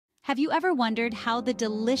Have you ever wondered how the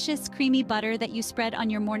delicious creamy butter that you spread on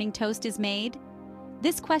your morning toast is made?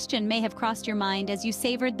 This question may have crossed your mind as you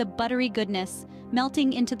savored the buttery goodness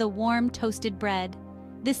melting into the warm toasted bread.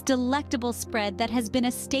 This delectable spread that has been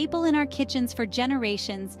a staple in our kitchens for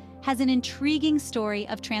generations has an intriguing story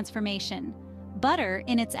of transformation. Butter,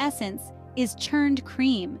 in its essence, is churned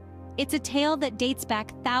cream. It's a tale that dates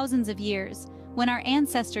back thousands of years, when our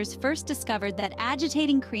ancestors first discovered that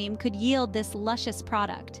agitating cream could yield this luscious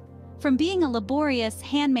product. From being a laborious,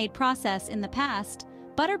 handmade process in the past,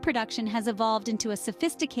 butter production has evolved into a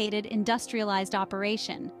sophisticated, industrialized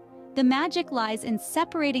operation. The magic lies in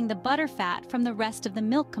separating the butter fat from the rest of the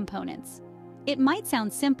milk components. It might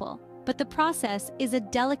sound simple, but the process is a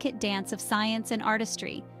delicate dance of science and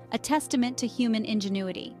artistry, a testament to human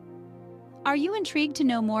ingenuity. Are you intrigued to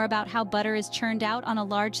know more about how butter is churned out on a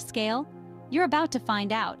large scale? You're about to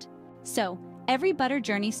find out. So, every butter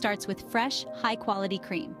journey starts with fresh, high-quality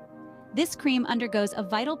cream. This cream undergoes a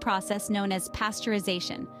vital process known as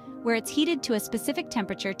pasteurization, where it's heated to a specific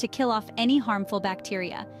temperature to kill off any harmful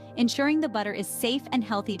bacteria, ensuring the butter is safe and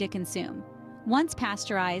healthy to consume. Once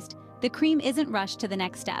pasteurized, the cream isn't rushed to the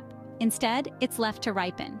next step. Instead, it's left to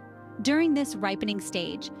ripen. During this ripening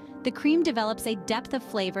stage, the cream develops a depth of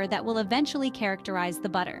flavor that will eventually characterize the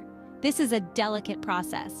butter. This is a delicate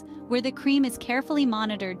process, where the cream is carefully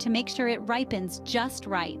monitored to make sure it ripens just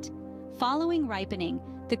right. Following ripening,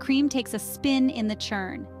 the cream takes a spin in the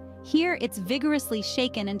churn. Here, it's vigorously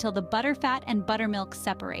shaken until the butterfat and buttermilk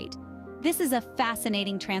separate. This is a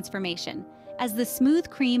fascinating transformation, as the smooth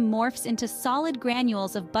cream morphs into solid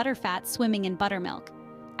granules of butterfat swimming in buttermilk.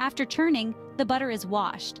 After churning, the butter is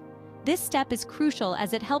washed. This step is crucial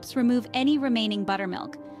as it helps remove any remaining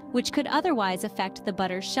buttermilk, which could otherwise affect the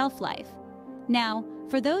butter's shelf life. Now,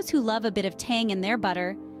 for those who love a bit of tang in their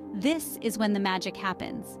butter, this is when the magic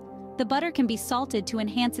happens. The butter can be salted to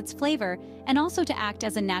enhance its flavor and also to act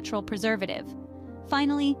as a natural preservative.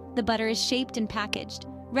 Finally, the butter is shaped and packaged,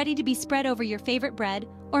 ready to be spread over your favorite bread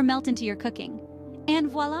or melt into your cooking. And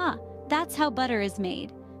voila, that's how butter is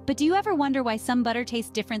made. But do you ever wonder why some butter tastes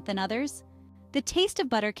different than others? The taste of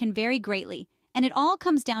butter can vary greatly, and it all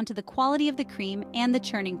comes down to the quality of the cream and the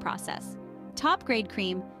churning process. Top-grade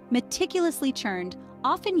cream, meticulously churned,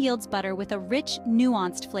 often yields butter with a rich,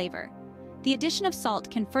 nuanced flavor. The addition of salt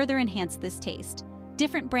can further enhance this taste.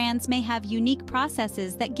 Different brands may have unique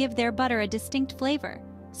processes that give their butter a distinct flavor.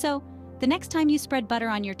 So, the next time you spread butter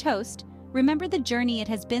on your toast, remember the journey it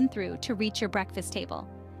has been through to reach your breakfast table.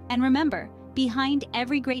 And remember, behind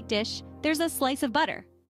every great dish, there's a slice of butter.